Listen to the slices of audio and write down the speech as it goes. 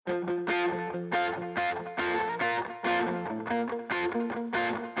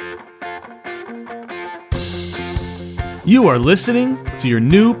You are listening to your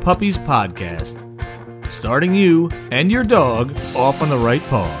New Puppies Podcast, starting you and your dog off on the right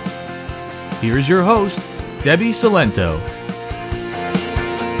paw. Here's your host, Debbie Salento.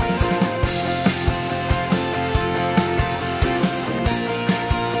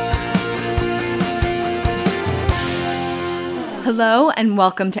 Hello and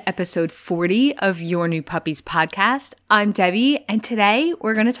welcome to episode 40 of Your New Puppies Podcast. I'm Debbie, and today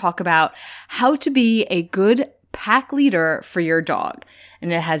we're going to talk about how to be a good pack leader for your dog.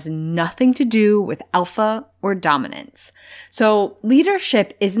 And it has nothing to do with alpha or dominance. So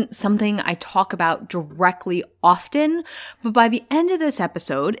leadership isn't something I talk about directly often, but by the end of this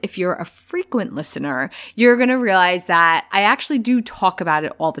episode, if you're a frequent listener, you're going to realize that I actually do talk about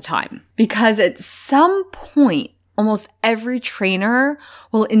it all the time. Because at some point, almost every trainer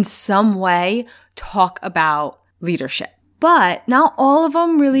will in some way talk about leadership. But not all of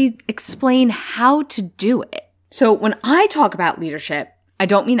them really explain how to do it. So when I talk about leadership, I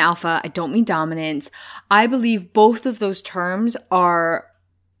don't mean alpha, I don't mean dominance. I believe both of those terms are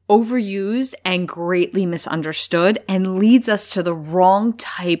overused and greatly misunderstood and leads us to the wrong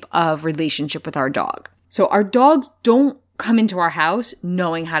type of relationship with our dog. So our dogs don't come into our house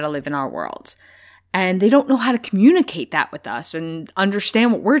knowing how to live in our world. And they don't know how to communicate that with us and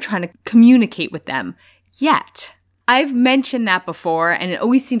understand what we're trying to communicate with them yet. I've mentioned that before, and it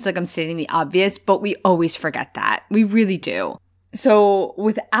always seems like I'm stating the obvious, but we always forget that. We really do. So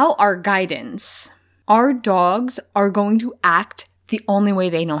without our guidance, our dogs are going to act the only way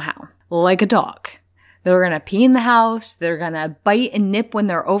they know how, like a dog. They're going to pee in the house. They're going to bite and nip when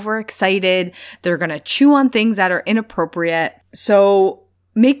they're overexcited. They're going to chew on things that are inappropriate. So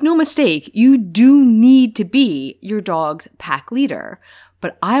make no mistake, you do need to be your dog's pack leader.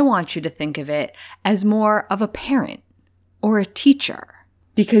 But I want you to think of it as more of a parent or a teacher,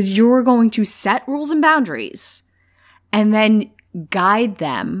 because you're going to set rules and boundaries and then guide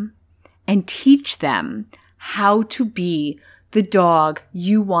them and teach them how to be the dog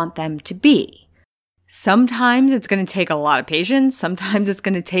you want them to be. Sometimes it's going to take a lot of patience. Sometimes it's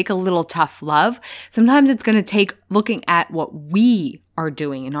going to take a little tough love. Sometimes it's going to take looking at what we are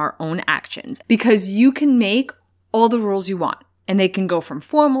doing in our own actions, because you can make all the rules you want. And they can go from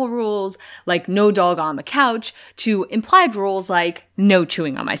formal rules like no dog on the couch to implied rules like no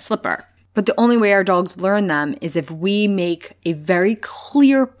chewing on my slipper. But the only way our dogs learn them is if we make a very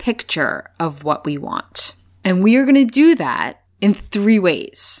clear picture of what we want. And we are going to do that in 3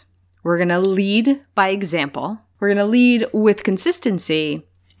 ways. We're going to lead by example. We're going to lead with consistency,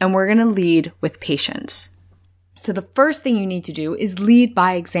 and we're going to lead with patience. So the first thing you need to do is lead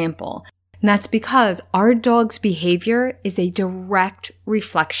by example. And that's because our dog's behavior is a direct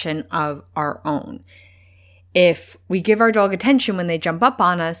reflection of our own. If we give our dog attention when they jump up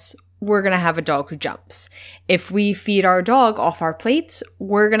on us, we're going to have a dog who jumps. If we feed our dog off our plates,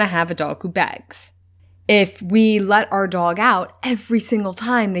 we're going to have a dog who begs. If we let our dog out every single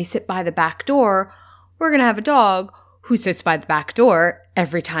time they sit by the back door, we're going to have a dog who sits by the back door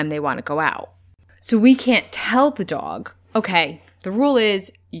every time they want to go out. So we can't tell the dog, okay, the rule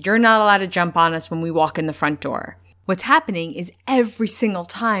is you're not allowed to jump on us when we walk in the front door. What's happening is every single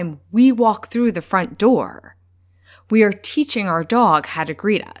time we walk through the front door, we are teaching our dog how to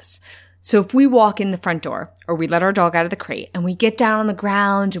greet us. So if we walk in the front door or we let our dog out of the crate and we get down on the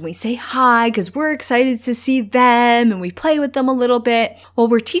ground and we say hi because we're excited to see them and we play with them a little bit, well,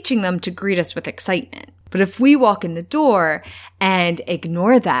 we're teaching them to greet us with excitement. But if we walk in the door and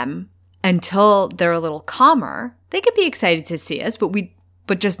ignore them until they're a little calmer, they could be excited to see us,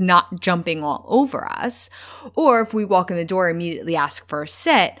 but just not jumping all over us. Or if we walk in the door and immediately ask for a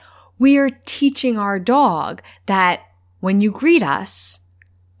sit, we are teaching our dog that when you greet us,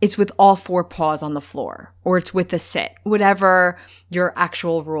 it's with all 4 paws on the floor, or it's with a sit, whatever your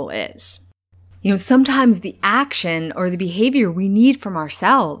actual rule is. You know, sometimes the action or the behavior we need from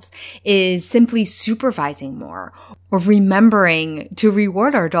ourselves is simply supervising more or remembering to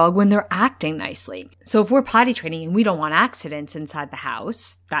reward our dog when they're acting nicely. So if we're potty training and we don't want accidents inside the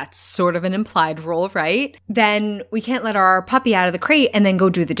house, that's sort of an implied rule, right? Then we can't let our puppy out of the crate and then go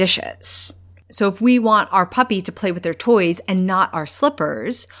do the dishes. So if we want our puppy to play with their toys and not our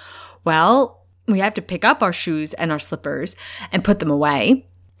slippers, well, we have to pick up our shoes and our slippers and put them away.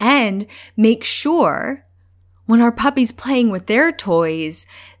 And make sure when our puppy's playing with their toys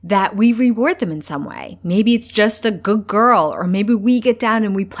that we reward them in some way. Maybe it's just a good girl, or maybe we get down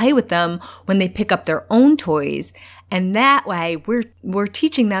and we play with them when they pick up their own toys. And that way we're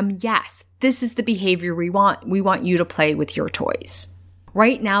teaching them, yes, this is the behavior we want. We want you to play with your toys.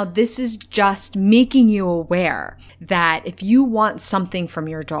 Right now, this is just making you aware that if you want something from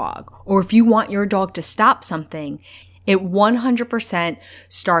your dog, or if you want your dog to stop something, It 100%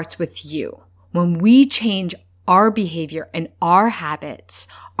 starts with you. When we change our behavior and our habits,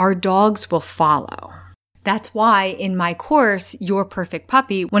 our dogs will follow. That's why in my course, Your Perfect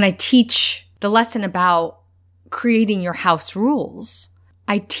Puppy, when I teach the lesson about creating your house rules,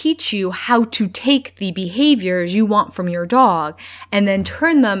 I teach you how to take the behaviors you want from your dog and then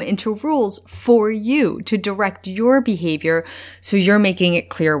turn them into rules for you to direct your behavior so you're making it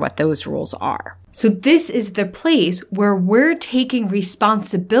clear what those rules are. So this is the place where we're taking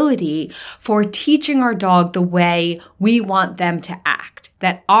responsibility for teaching our dog the way we want them to act.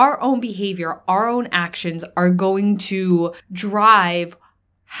 That our own behavior, our own actions are going to drive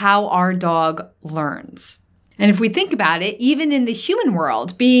how our dog learns. And if we think about it, even in the human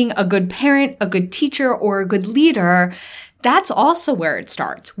world, being a good parent, a good teacher, or a good leader, that's also where it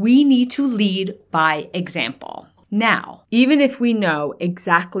starts. We need to lead by example. Now, even if we know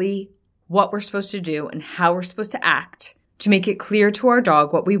exactly what we're supposed to do and how we're supposed to act to make it clear to our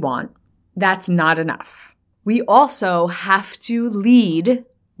dog what we want, that's not enough. We also have to lead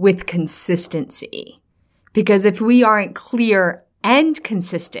with consistency. Because if we aren't clear and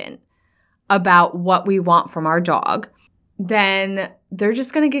consistent about what we want from our dog, then they're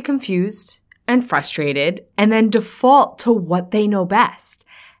just going to get confused and frustrated and then default to what they know best.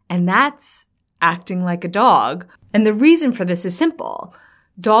 And that's acting like a dog. And the reason for this is simple.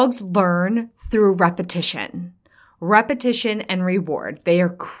 Dogs learn through repetition. Repetition and reward. They are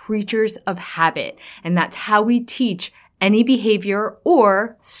creatures of habit. And that's how we teach any behavior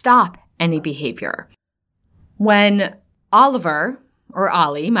or stop any behavior. When Oliver, or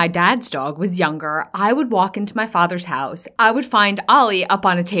Ollie, my dad's dog, was younger, I would walk into my father's house. I would find Ollie up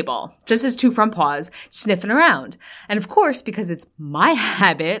on a table, just his two front paws, sniffing around. And of course, because it's my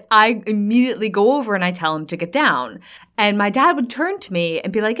habit, I immediately go over and I tell him to get down. And my dad would turn to me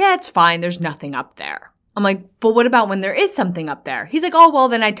and be like, yeah, it's fine. There's nothing up there. I'm like, but what about when there is something up there? He's like, oh, well,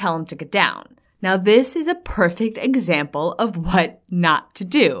 then I tell him to get down. Now, this is a perfect example of what not to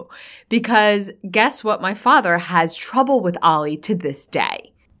do, because guess what? My father has trouble with Ollie to this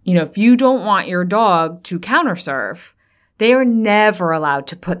day. You know, if you don't want your dog to counter surf, they are never allowed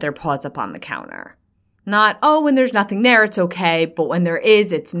to put their paws up on the counter. Not, oh, when there's nothing there, it's okay, but when there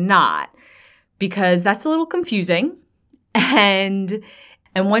is, it's not, because that's a little confusing.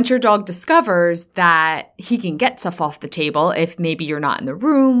 And once your dog discovers that he can get stuff off the table, if maybe you're not in the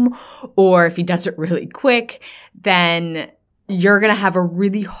room or if he does it really quick, then you're going to have a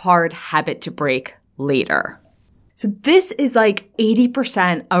really hard habit to break later. So this is like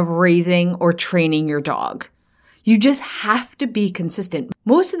 80% of raising or training your dog. You just have to be consistent.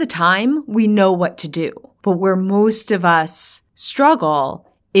 Most of the time, we know what to do, but where most of us struggle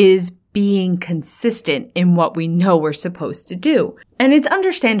is being consistent in what we know we're supposed to do. And it's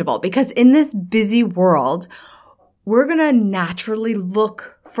understandable because in this busy world, we're going to naturally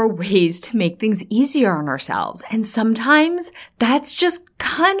look for ways to make things easier on ourselves. And sometimes that's just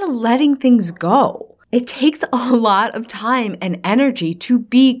kind of letting things go. It takes a lot of time and energy to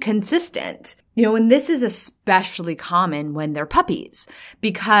be consistent. You know, and this is especially common when they're puppies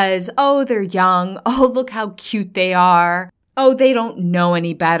because, oh, they're young. Oh, look how cute they are. Oh, they don't know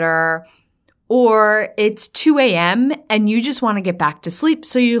any better. Or it's 2 a.m. and you just want to get back to sleep,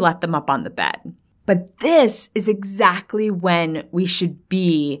 so you let them up on the bed. But this is exactly when we should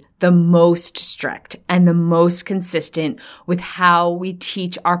be the most strict and the most consistent with how we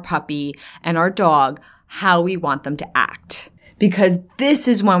teach our puppy and our dog how we want them to act. Because this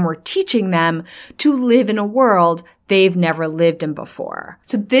is when we're teaching them to live in a world they've never lived in before.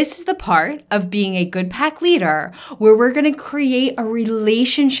 So this is the part of being a good pack leader where we're going to create a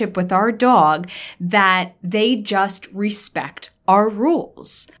relationship with our dog that they just respect our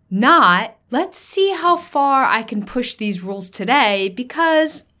rules. Not, let's see how far I can push these rules today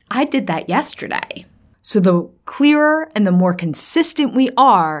because I did that yesterday. So the clearer and the more consistent we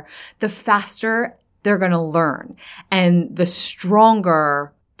are, the faster they're going to learn and the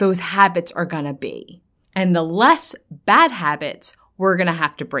stronger those habits are going to be. And the less bad habits we're going to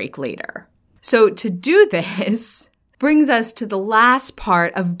have to break later. So to do this brings us to the last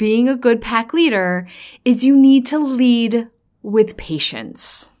part of being a good pack leader is you need to lead with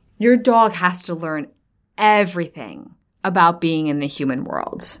patience. Your dog has to learn everything about being in the human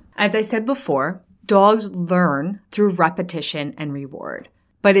world. As I said before, dogs learn through repetition and reward.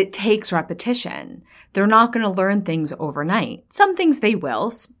 But it takes repetition. They're not going to learn things overnight. Some things they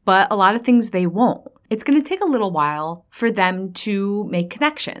will, but a lot of things they won't. It's going to take a little while for them to make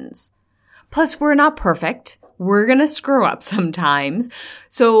connections. Plus, we're not perfect. We're going to screw up sometimes.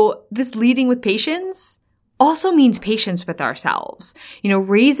 So this leading with patience also means patience with ourselves.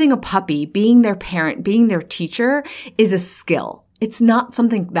 Raising a puppy, being their parent, being their teacher is a skill. It's not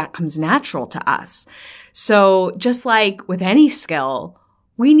something that comes natural to us. So just like with any skill,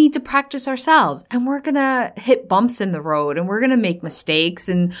 we need to practice ourselves, and we're going to hit bumps in the road, and we're going to make mistakes,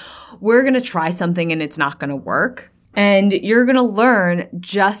 and we're going to try something and it's not going to work. And you're going to learn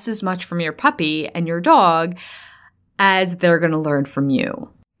just as much from your puppy and your dog as they're going to learn from you.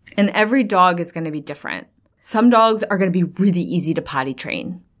 And every dog is going to be different. Some dogs are going to be really easy to potty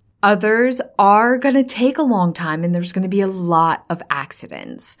train. Others are going to take a long time, and there's going to be a lot of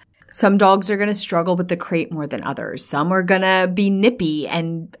accidents. Some dogs are going to struggle with the crate more than others. Some are going to be nippy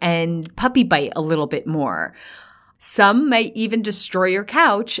and puppy bite a little bit more. Some might even destroy your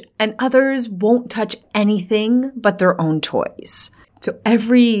couch, and others won't touch anything but their own toys. So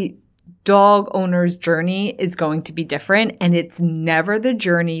every dog owner's journey is going to be different, and it's never the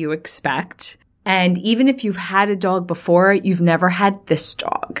journey you expect. And even if you've had a dog before, you've never had this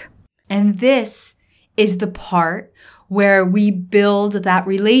dog. And this is the part where we build that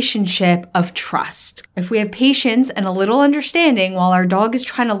relationship of trust. If we have patience and a little understanding while our dog is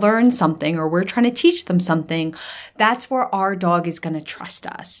trying to learn something or we're trying to teach them something, that's where our dog is going to trust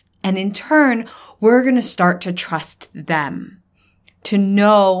us. And in turn, we're going to start to trust them, to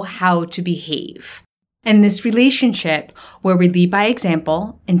know how to behave. And this relationship where we lead by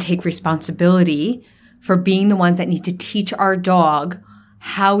example and take responsibility for being the ones that need to teach our dog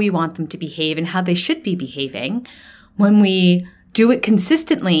how we want them to behave and how they should be behaving, when we do it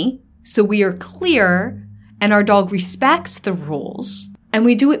consistently, so we are clear and our dog respects the rules, and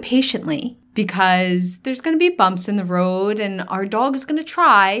we do it patiently because there's going to be bumps in the road and our dog is going to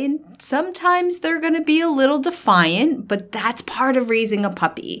try, and sometimes they're going to be a little defiant, but that's part of raising a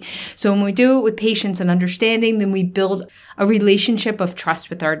puppy. So when we do it with patience and understanding, then we build a relationship of trust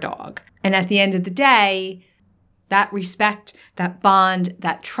with our dog. And at the end of the day, that respect, that bond,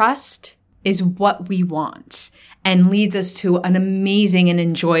 that trust is what we want and leads us to an amazing and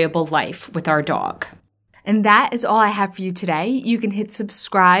enjoyable life with our dog. And that is all I have for you today. You can hit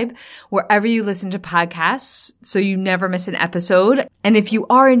subscribe wherever you listen to podcasts so you never miss an episode. And if you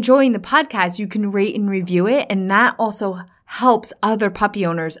are enjoying the podcast, you can rate and review it. And that also helps other puppy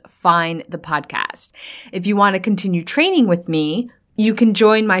owners find the podcast. If you want to continue training with me, you can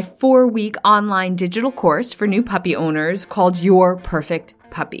join my 4-week online digital course for new puppy owners called Your Perfect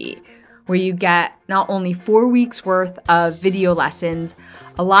Puppy, where you get not only 4 weeks worth of video lessons,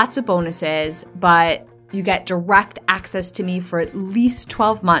 lots of bonuses, but you get direct access to me for at least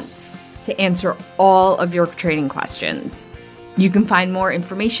 12 months to answer all of your training questions. You can find more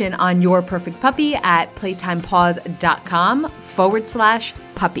information on Your Perfect Puppy at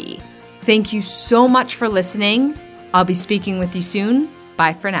playtimepaws.com/puppy. Thank you so much for listening. I'll be speaking with you soon.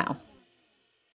 Bye for now.